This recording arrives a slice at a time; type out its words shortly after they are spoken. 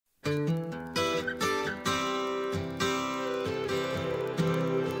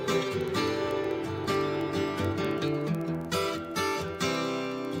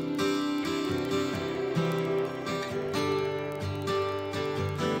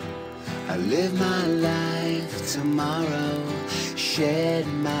I live my life tomorrow, shed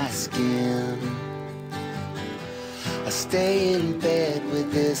my skin. I stay in bed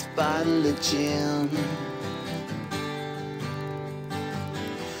with this bottle of gin.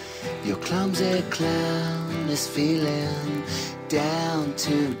 Your clumsy clown is feeling down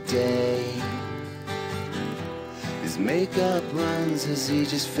today. His makeup runs as he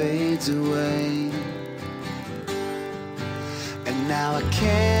just fades away. And now I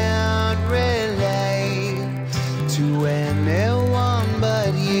can't relate to anyone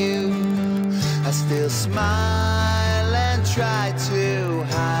but you. I still smile and try to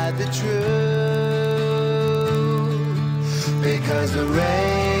hide the truth, because the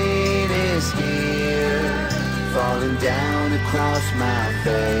rain is here, falling down across my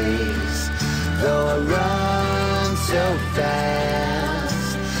face. Though I run so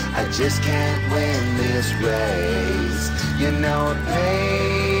fast, I just can't win this race. You know I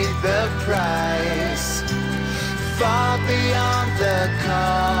paid the price, far beyond the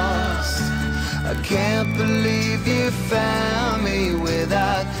cost. I can't believe you found me.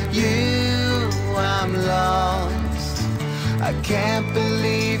 Without you, I'm lost. I can't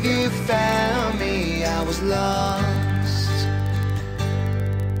believe you found me. I was lost.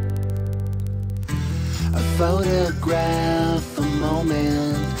 A photograph, a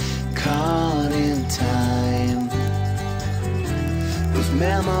moment caught in time. Those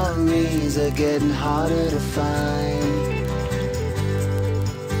memories are getting harder to find.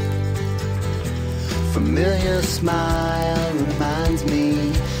 Familiar smile reminds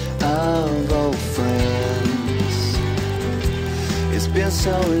me of old friends. It's been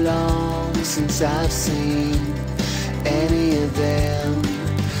so long since I've seen any of them,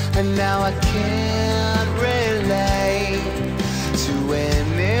 and now I can't relate to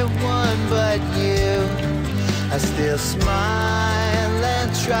anyone but you. I still smile and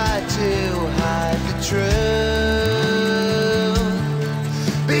try to hide the truth.